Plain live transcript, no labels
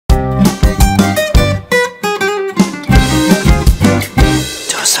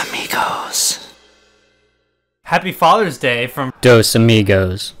Happy Father's Day from Dos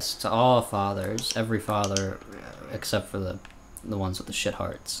Amigos. It's to all fathers, every father, except for the ones with the shit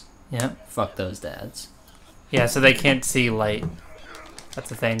hearts. Yeah. Fuck those dads. Yeah, so they can't see light. That's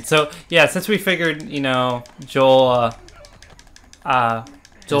the thing. So yeah, since we figured, you know, Joel's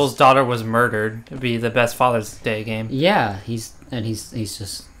daughter was murdered, it'd be the best Father's Day game. Yeah, he's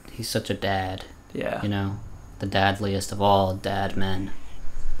such a dad. Yeah. You know, the dadliest of all dad men.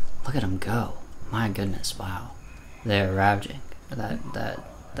 Look at him go. My goodness, wow. They're ravaging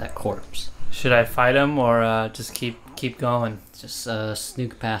that corpse. Should I fight him or just keep going? Just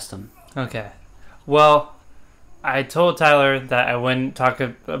snook past him. Okay. Well, I told Tyler that I wouldn't talk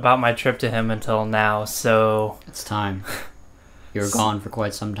about my trip to him until now, so it's time. You were gone for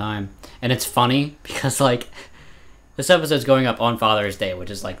quite some time. And it's funny because, like, this episode's going up on Father's Day,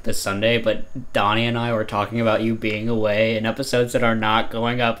 which is, like, this Sunday, but Donnie and I were talking about you being away in episodes that are not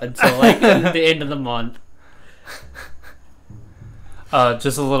going up until, like, the end of the month.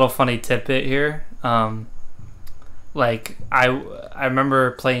 Just a little funny tidbit here. Like, I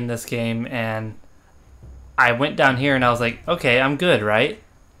remember playing this game, and I went down here, and I was like, okay, I'm good, right?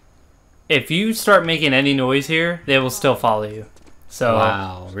 If you start making any noise here, they will still follow you. So,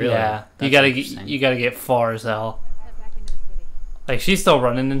 wow, really? Yeah, That's you gotta get far as hell. Like, she's still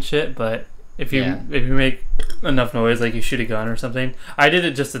running and shit, but if you make enough noise, like you shoot a gun or something. I did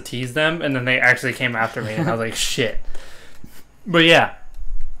it just to tease them, and then they actually came after me, and I was like, shit. But yeah,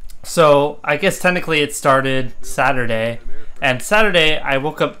 so I guess technically it started Saturday, and Saturday I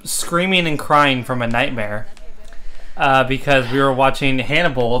woke up screaming and crying from a nightmare because we were watching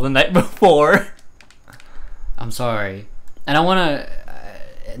Hannibal the night before. I'm sorry. And I want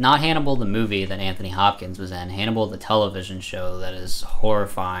to... not Hannibal the movie that Anthony Hopkins was in. Hannibal the television show that is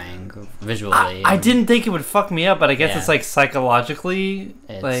horrifying visually. I didn't think it would fuck me up, but I guess it's like psychologically...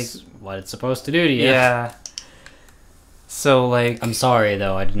 It's like what it's supposed to do to you. Yeah. So, like... I'm sorry,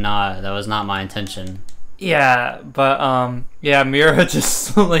 though. I did not... That was not my intention. Yeah, but, yeah, Mira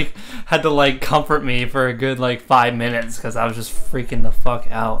just, like, had to, like, comfort me for a good, like, 5 minutes because I was just freaking the fuck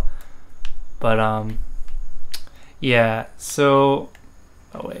out. But, yeah, so...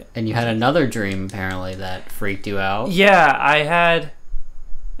 Oh, wait. And you had another dream, apparently, that freaked you out. Yeah, I had...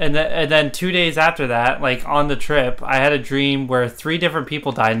 And then 2 days after that, like, on the trip, I had a dream where 3 different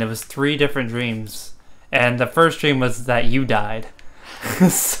people died, and it was 3 different dreams. And the first dream was that you died.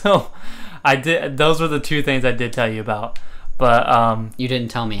 So, those were the 2 things I did tell you about. But, you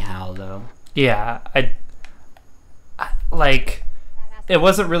didn't tell me how, though. Yeah, I like... It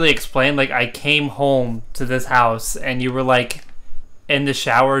wasn't really explained. Like, I came home to this house, and you were, like... in the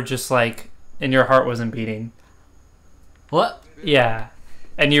shower, just like, and your heart wasn't beating. What? Yeah.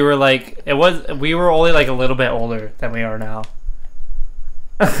 And you were like, we were only like a little bit older than we are now.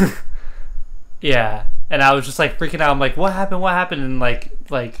 Yeah. And I was just like freaking out. I'm like, what happened? What happened? And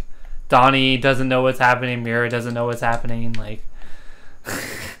like Donnie doesn't know what's happening. Mira doesn't know what's happening. Like,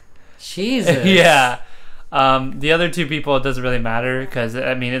 Jesus. Yeah. The other 2 people, it doesn't really matter because,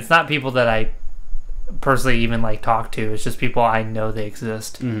 I mean, it's not people that I personally even like talk to. It's just people I know they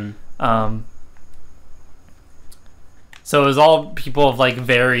exist. Mm-hmm. So it was all people of like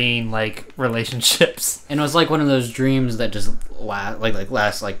varying like relationships, and it was like one of those dreams that just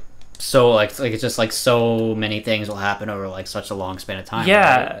last so like it's just like so many things will happen over like such a long span of time.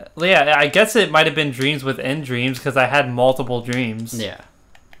 Yeah, right? Yeah, I guess it might have been dreams within dreams because I had multiple dreams. Yeah.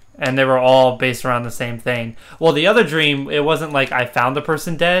 And they were all based around the same thing. Well, the other dream, it wasn't like I found the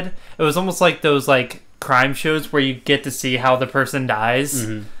person dead. It was almost like those like crime shows where you get to see how the person dies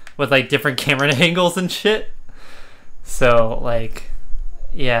with like different camera angles and shit. So like,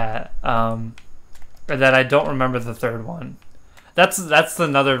 yeah. And then I don't remember the third one. That's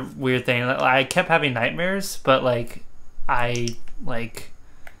another weird thing. I kept having nightmares, but like I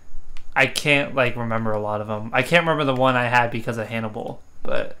can't like remember a lot of them. I can't remember the one I had because of Hannibal.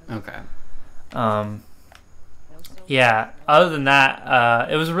 But okay. Yeah, other than that,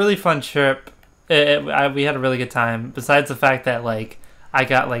 it was a really fun trip. We had a really good time, besides the fact that like I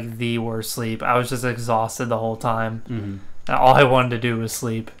got like the worst sleep. I was just exhausted the whole time. And all I wanted to do was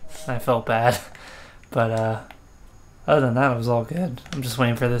sleep. I felt bad. But other than that, it was all good. I'm just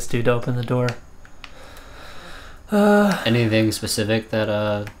waiting for this dude to open the door. Anything specific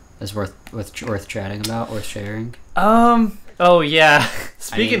that is worth chatting about, worth sharing? Oh yeah.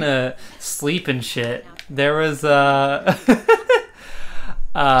 Speaking of sleep and shit, there was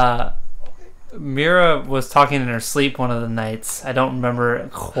Mira was talking in her sleep one of the nights. I don't remember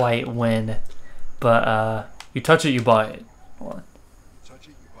quite when, but you touch it, you buy it. Hold on. Touch it,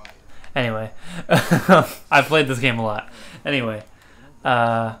 you buy it. Anyway, I played this game a lot. Anyway,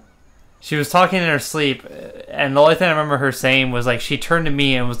 she was talking in her sleep, and the only thing I remember her saying was like she turned to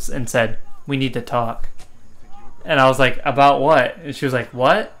me and said, "We need to talk." And I was like, "About what?" And she was like,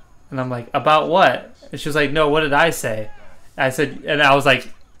 "What?" And I'm like, "About what?" And she was like, "No, what did I say?" I said, and I was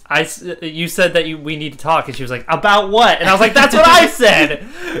like, "You said that we need to talk." And she was like, "About what?" And I was like, "That's what I said."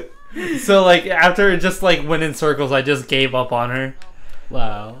 So like after it just like went in circles, I just gave up on her.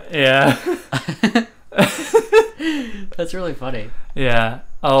 Wow. Yeah. That's really funny. Yeah.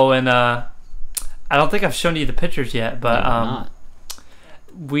 Oh, and I don't think I've shown you the pictures yet, but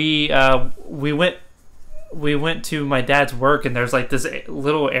we went to my dad's work, and there's like this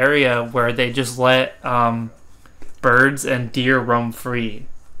little area where they just let birds and deer roam free,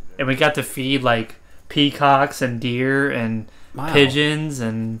 and we got to feed like peacocks and deer and pigeons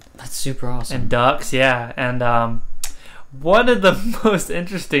and that's super awesome, and ducks. Yeah, and one of the most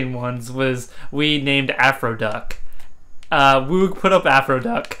interesting ones was we named Afro Duck. We would put up Afro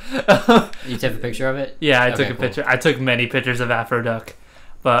Duck. You took a picture of it? Yeah, I took a picture. I took many pictures of Afro Duck,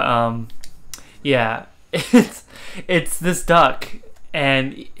 but yeah, it's this duck,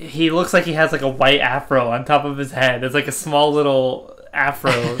 and he looks like he has like a white afro on top of his head. It's like a small little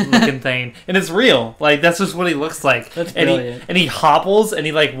afro looking thing, and it's real. Like that's just what he looks like. That's brilliant. And he hobbles and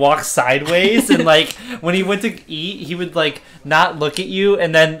he like walks sideways, and like when he went to eat, he would like not look at you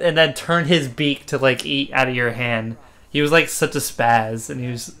and then turn his beak to like eat out of your hand. He was like such a spaz, and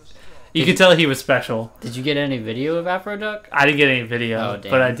you could tell he was special. Did you get any video of Afro Duck? I didn't get any video,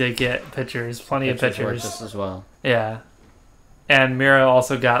 but I did get pictures, plenty of pictures. Just as well. Yeah. And Mira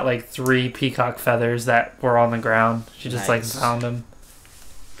also got like 3 peacock feathers that were on the ground. She just like found them.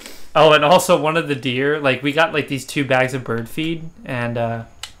 Oh, and also one of the deer, like we got like these 2 bags of bird feed, and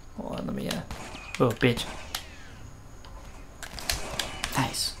hold on, let me oh bitch.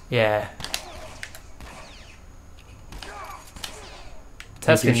 Nice. Yeah.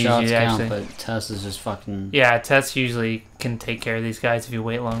 Tess can usually actually, but Tess is just fucking. Yeah, Tess usually can take care of these guys if you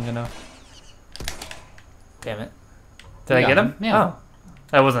wait long enough. Damn it! Did I get him? Yeah. Oh,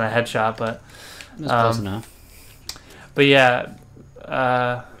 that wasn't a headshot, but it was close enough. But yeah,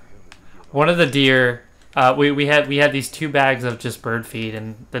 one of the deer. We had these 2 bags of just bird feed,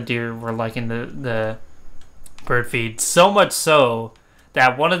 and the deer were liking the bird feed so much so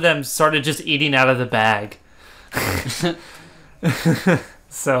that one of them started just eating out of the bag.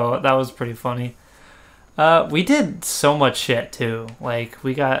 So that was pretty funny. We did so much shit too. Like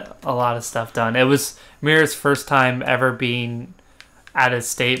we got a lot of stuff done. It was Mira's first time ever being out of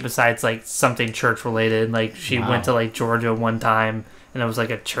state besides like something church related. Like she went to like Georgia one time, and it was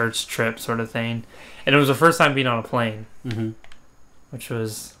like a church trip sort of thing. And it was the first time being on a plane, which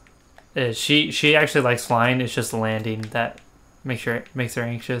was she actually likes flying. It's just the landing that makes her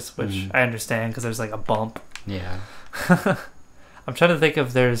anxious, which I understand because there's like a bump. Yeah. I'm trying to think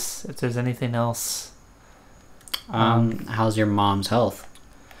if there's anything else. How's your mom's health?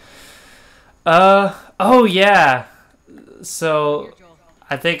 Oh yeah. So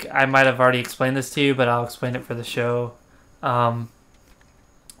I think I might have already explained this to you, but I'll explain it for the show. I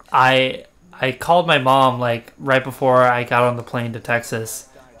called my mom like right before I got on the plane to Texas.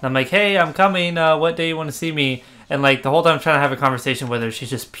 And I'm like, "Hey, I'm coming. What day you want to see me?" And like the whole time I'm trying to have a conversation with her, she's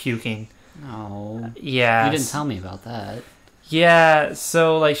just puking. No. Yeah. You didn't tell me about that. Yeah,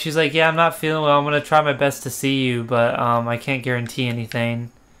 so like she's like, "Yeah, I'm not feeling well. I'm gonna try my best to see you, but I can't guarantee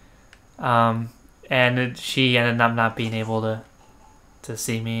anything." And she ended up not being able to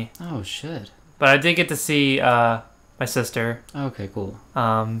see me. Oh shit! But I did get to see my sister. Okay, cool.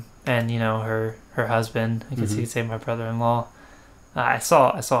 And you know her husband. I could see my brother-in-law. I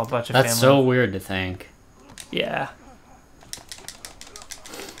saw a bunch of. That's family. so weird to think. Yeah.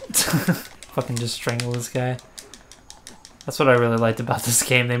 Fucking just strangle this guy. That's what I really liked about this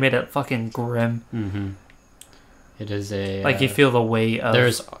game. They made it fucking grim. It is a... like you feel the weight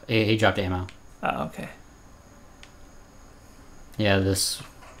of... He dropped ammo. Oh, okay. Yeah, this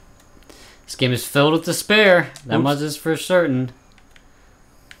game is filled with despair. That much is for certain.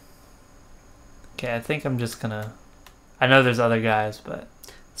 Okay, I think I'm just gonna... I know there's other guys, but...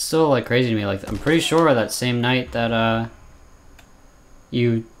 It's still like crazy to me. Like I'm pretty sure that same night that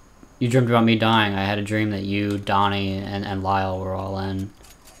you dreamed about me dying, I had a dream that you, Donnie, and Lyle were all in.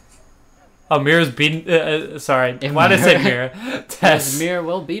 Oh, Mira's beating... sorry. Why did I say Mira? Tess. Mira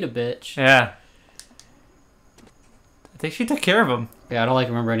will beat a bitch. Yeah. I think she took care of him. Yeah, I don't like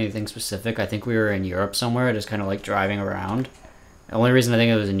remember anything specific. I think we were in Europe somewhere, just kind of like driving around. The only reason I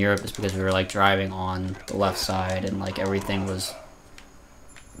think it was in Europe is because we were like driving on the left side and like everything was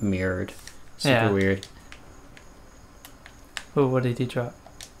mirrored. Super weird. Ooh, what did he drop?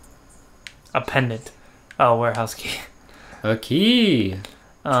 A pendant. Oh, warehouse key. A key.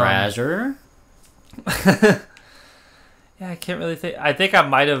 Treasure? Yeah, I can't really think. I think I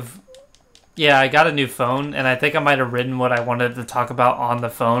might have... Yeah, I got a new phone, and I think I might have written what I wanted to talk about on the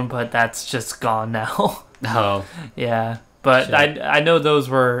phone, but that's just gone now. Oh. Yeah, but Shit. I know those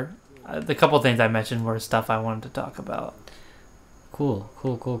were... the couple things I mentioned were stuff I wanted to talk about. Cool.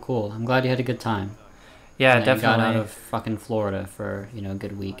 I'm glad you had a good time. Yeah, and definitely. You got out of fucking Florida for, a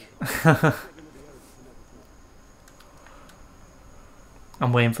good week.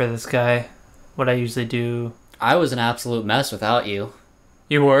 I'm waiting for this guy. What I usually do... I was an absolute mess without you.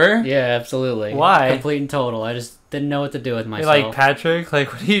 You were? Yeah, absolutely. Why? Complete and total. I just didn't know what to do with You're myself. like, Patrick,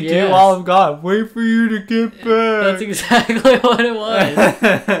 like, what do you do Yes. while I'm gone? Wait for you to get back. That's exactly what it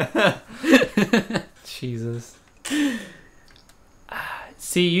was. Jesus.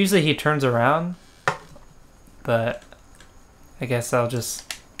 See, usually he turns around, but I guess I'll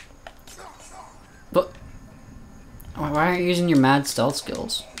just... But why aren't you using your mad stealth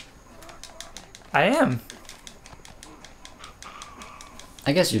skills? I am.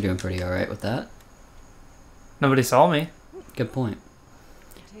 I guess you're doing pretty alright with that. Nobody saw me. Good point.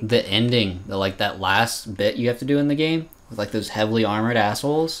 The ending, that last bit you have to do in the game, with like those heavily armored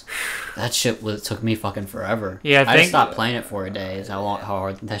assholes, that shit took me fucking forever. Yeah, I just stopped playing it for a day, is how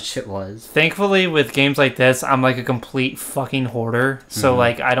hard that shit was. Thankfully, with games like this, I'm like a complete fucking hoarder. So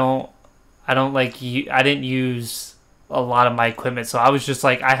like, I didn't use a lot of my equipment. So I was just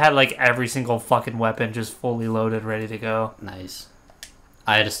like, I had like every single fucking weapon just fully loaded, ready to go. Nice.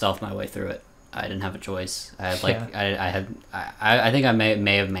 I had to stealth my way through it. I didn't have a choice. I had I think I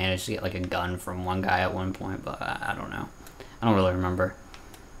may have managed to get like a gun from one guy at one point, but I don't know. I don't really remember.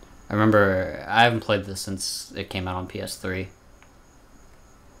 I haven't played this since it came out on PS3.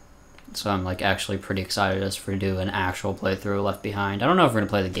 So I'm like actually pretty excited as for do an actual playthrough of Left Behind. I don't know if we're gonna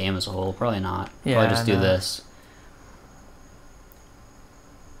play the game as a whole. Probably not. Yeah, Probably just do this.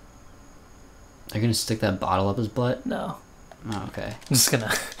 They're gonna stick that bottle up his butt? No. Oh, okay. I'm just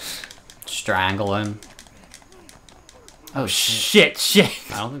gonna... strangle him. Oh, shit. I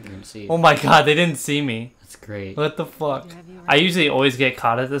don't think they're gonna see you. Oh my god, they didn't see me. That's great. What the fuck? I usually always get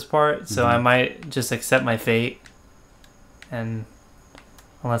caught at this part, so I might just accept my fate. And...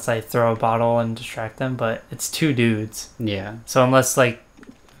 unless I throw a bottle and distract them, but it's two dudes. Yeah. So unless, like...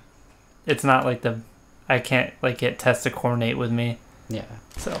 it's not like the... I can't, like, get Tess to coordinate with me. Yeah.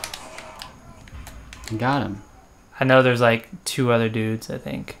 So... you got him. I know there's like two other dudes, I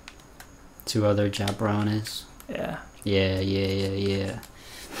think. Two other jabronis. Yeah. Yeah.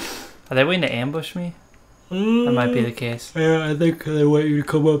 Are they waiting to ambush me? That might be the case. Yeah, I think they want you to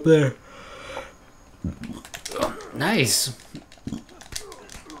come up there. Nice.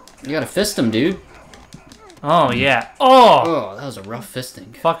 You gotta fist him, dude. Oh, yeah. Oh! Oh, that was a rough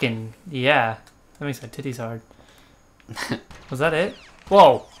fisting. Fucking, yeah. That makes my titties hard. Was that it?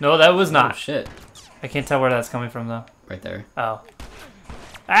 Whoa. No, that was not. Oh, shit. I can't tell where that's coming from, though. Right there. Oh.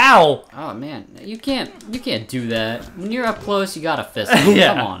 Ow! Oh, man. You can't do that. When you're up close, you gotta fist him.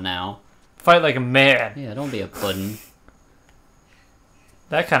 Yeah. Come on, now. Fight like a man. Yeah, don't be a puddin'.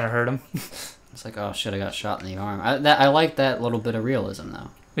 That kind of hurt him. It's like, oh, shit, I got shot in the arm. I like that little bit of realism, though.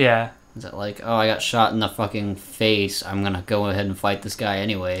 Yeah. Is it like, oh, I got shot in the fucking face, I'm gonna go ahead and fight this guy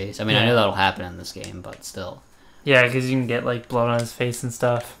anyways. I mean, I know that'll happen in this game, but still. Yeah, because you can get, like, blood on his face and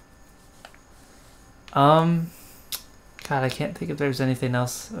stuff. God, I can't think if there's anything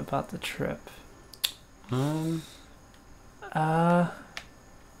else about the trip.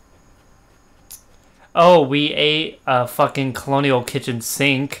 Oh, we ate a fucking Colonial Kitchen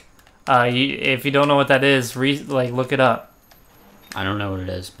sink. If you don't know what that is, look it up. I don't know what it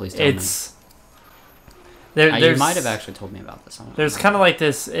is. Please tell me. You might have actually told me about this. There's kind of like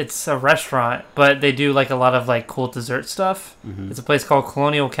this. It's a restaurant, but they do like a lot of like cool dessert stuff. It's a place called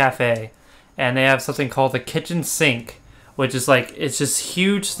Colonial Cafe, and they have something called the kitchen sink, which is like it's this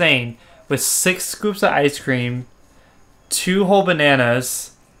huge thing with 6 scoops of ice cream, 2 whole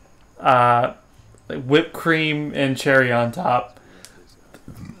bananas, like whipped cream and cherry on top,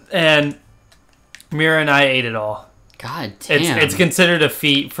 and Mira and I ate it all. God damn. It's considered a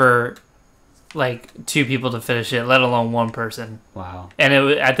feat for like 2 people to finish it, let alone 1 person. Wow. And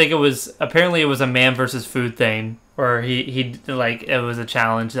I think it was a man versus food thing, or he like it was a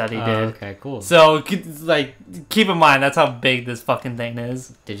challenge that he did. Okay, cool. So like keep in mind that's how big this fucking thing is.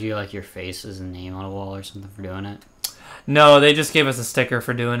 Did you like your face as a name on a wall or something for doing it? No, they just gave us a sticker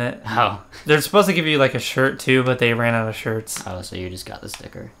for doing it. Oh. They're supposed to give you like a shirt too, but they ran out of shirts. Oh, so you just got the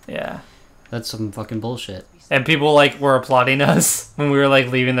sticker. Yeah. That's some fucking bullshit. And people like were applauding us when we were like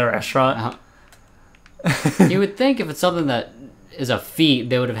leaving the restaurant. You would think if it's something that is a feat,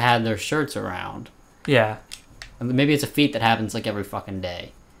 they would have had their shirts around. Yeah. Maybe it's a feat that happens like every fucking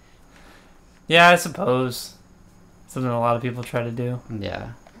day. Yeah, I suppose. Something a lot of people try to do.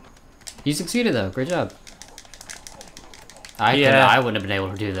 Yeah. You succeeded though. Great job. I wouldn't have been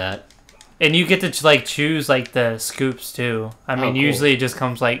able to do that. And you get to like choose like the scoops too. I mean, cool. Usually it just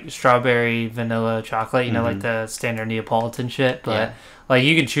comes like strawberry, vanilla, chocolate. You know, like the standard Neapolitan shit. But like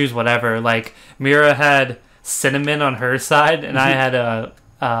you can choose whatever. Like Mira had cinnamon on her side, and I had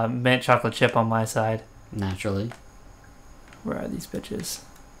a mint chocolate chip on my side. Naturally. Where are these bitches?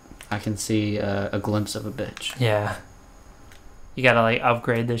 I can see a glimpse of a bitch. Yeah. You gotta like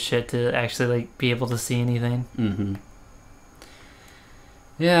upgrade this shit to actually like be able to see anything. Mm-hmm.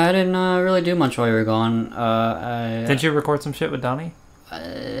 Yeah, I didn't really do much while you were gone. Didn't you record some shit with Donnie?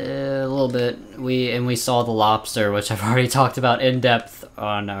 A little bit. We saw the lobster, which I've already talked about in depth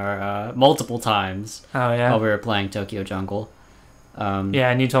on our multiple times. Oh yeah. While we were playing Tokyo Jungle. Yeah,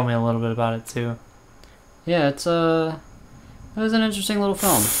 and you told me a little bit about it too. Yeah, it was an interesting little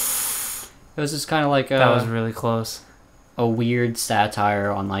film. It was just kind of like that was really close. A weird satire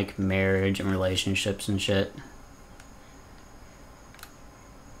on like marriage and relationships and shit.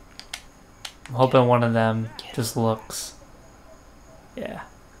 I'm hoping one of them just looks. Yeah.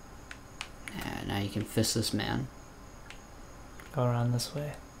 Yeah, now you can fist this man. Go around this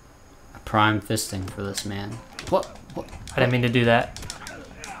way. A prime fisting for this man. What? I didn't mean to do that.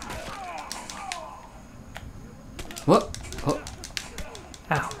 What?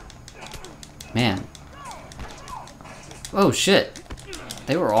 Ow. Man. Oh shit.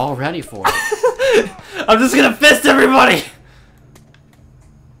 They were all ready for it. I'm just gonna fist everybody!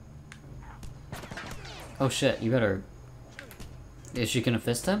 Oh shit, you better... Is she gonna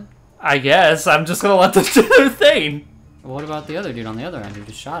fist him? I guess. I'm just gonna let them do their thing. What about the other dude on the other end who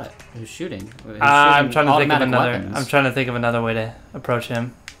just shot it? Who's shooting? I'm trying to think of another. Weapons. I'm trying to think of another way to approach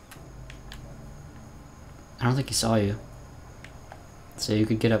him. I don't think he saw you. So you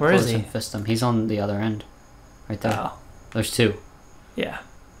could get up Where close is he? and fist him. He's on the other end. Right there. Oh. There's two. Yeah.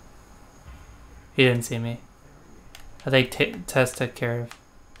 He didn't see me. I think Tess took care of.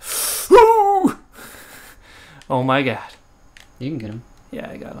 Oh my god. You can get him. Yeah,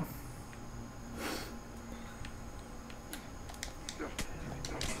 I got him.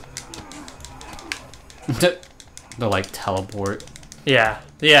 They're like teleport. Yeah.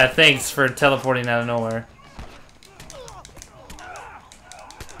 Yeah, thanks for teleporting out of nowhere.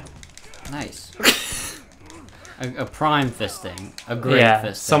 Nice. a prime fisting. A great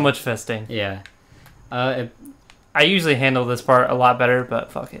fisting. So much fisting. Yeah. I usually handle this part a lot better,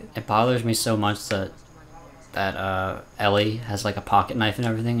 but fuck it. It bothers me so much that Ellie has like a pocket knife and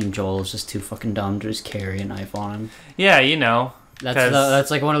everything, and Joel is just too fucking dumb to just carry a knife on him. Yeah, you know.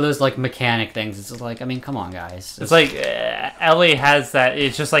 That's like one of those like mechanic things. It's just like, I mean, come on, guys. It's like Ellie has that.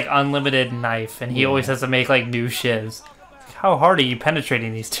 It's just like unlimited knife, and he always has to make like new shivs. How hard are you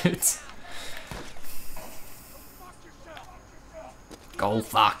penetrating these dudes? Go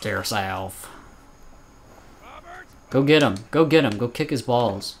fuck yourself. Go get him. Go get him. Go kick his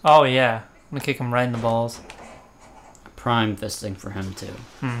balls. Oh yeah, I'm gonna kick him right in the balls. Prime fisting for him too.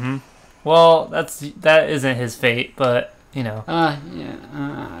 Mm-hmm. Well, that isn't his fate, but you know. I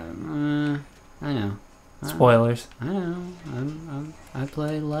know. Spoilers. I know. I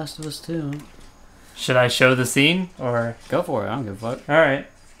play Last of Us 2. Should I show the scene or go for it? I don't give a fuck. All right.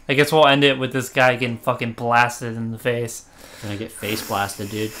 I guess we'll end it with this guy getting fucking blasted in the face. Gonna get face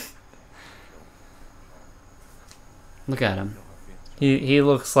blasted, dude. Look at him. He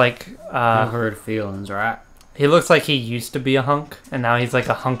looks like no hurt feelings, right? He looks like he used to be a hunk, and now he's like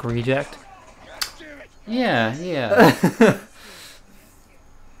a hunk reject. Yeah.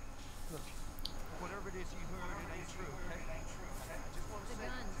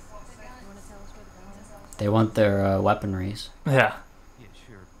 They want their weaponries. Yeah.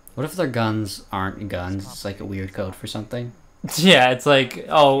 What if their guns aren't guns? It's like a weird code for something. Yeah, it's like,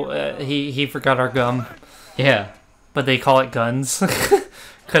 he forgot our gum. Yeah. But they call it guns.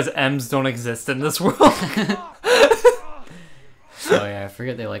 Because M's don't exist in this world. Oh yeah, I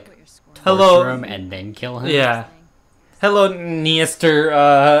forget they like torture him and then kill him. Yeah. Hello, Niester,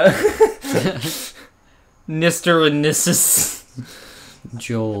 Nister and Nissus.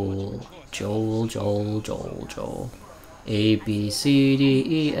 Joel. A B C D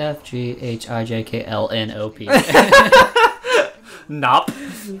E F G H I J K L N O P. Nop.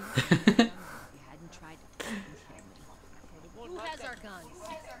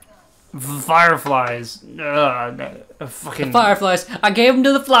 Fireflies. Fucking the fireflies. I gave them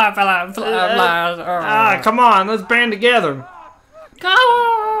to the fireflies. Come on, let's band together.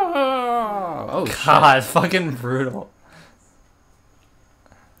 Oh, God, shit. Fucking brutal.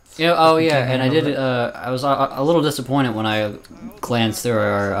 Yeah. Oh yeah, and I did. I was a little disappointed when I glanced through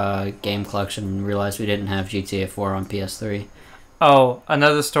our game collection and realized we didn't have GTA 4 on PS3. Oh,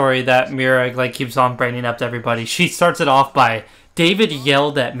 another story that Mira like keeps on bringing up to everybody. She starts it off by David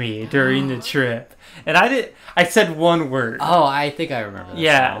yelled at me during the trip, and I said one word. Oh, I think I remember that.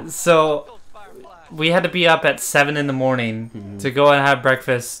 Yeah, so we had to be up at 7 in the morning to go and have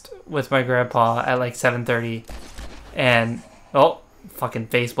breakfast with my grandpa at like 7:30, and fucking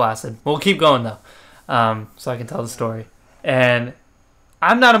face blasted. We'll keep going though, so I can tell the story. And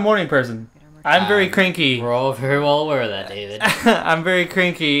I'm not a morning person. I'm very cranky. We're all very well aware of that, David. I'm very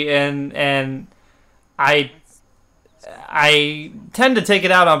cranky, and I tend to take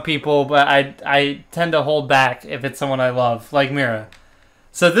it out on people, but I tend to hold back if it's someone I love, like Mira.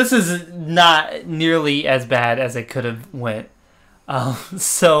 So this is not nearly as bad as it could have went.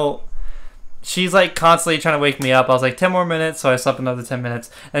 So she's like constantly trying to wake me up. I was like 10 more minutes, so I slept another 10 minutes,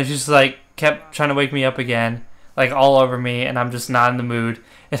 and she's like kept trying to wake me up again, like all over me, and I'm just not in the mood.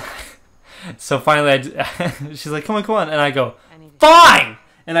 So finally, she's like, come on, and I go, fine!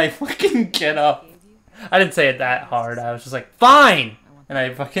 And I fucking get up. I didn't say it that hard. I was just like, fine! And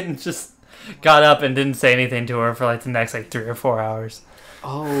I fucking just got up and didn't say anything to her for like the next like 3 or 4 hours.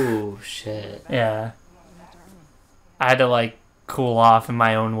 Oh, shit. Yeah. I had to like cool off in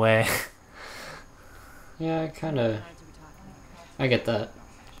my own way. Yeah, I get that.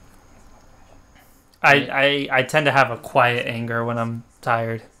 I tend to have a quiet anger when I'm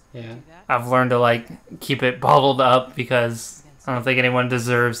tired. Yeah. I've learned to like keep it bottled up because I don't think anyone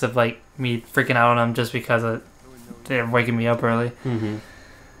deserves of like me freaking out on them just because they're waking me up early. Mm-hmm.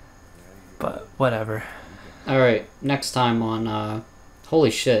 But whatever. All right, next time on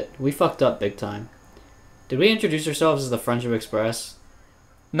holy shit, we fucked up big time. Did we introduce ourselves as the Friendship Express?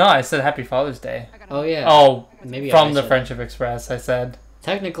 No, I said Happy Father's Day. Oh yeah. Oh, maybe from the Friendship Express. I said.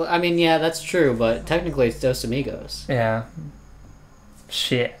 Technically, I mean, yeah, that's true, but technically it's Dos Amigos. Yeah.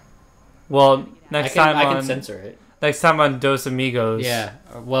 Shit. Well, next time I can censor it. Next time on Dos Amigos. Yeah.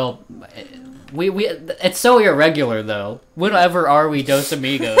 Well, we it's so irregular though. Whenever are we Dos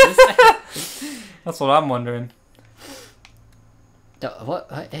Amigos? That's what I'm wondering. What?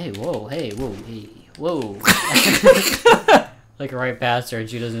 Hey, whoa, hey, whoa, hey, whoa. Like right past her, and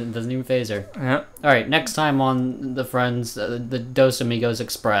she doesn't even phase her. Yeah. All right, next time on the Friends, the Dos Amigos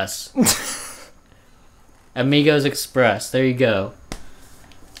Express. Amigos Express. There you go.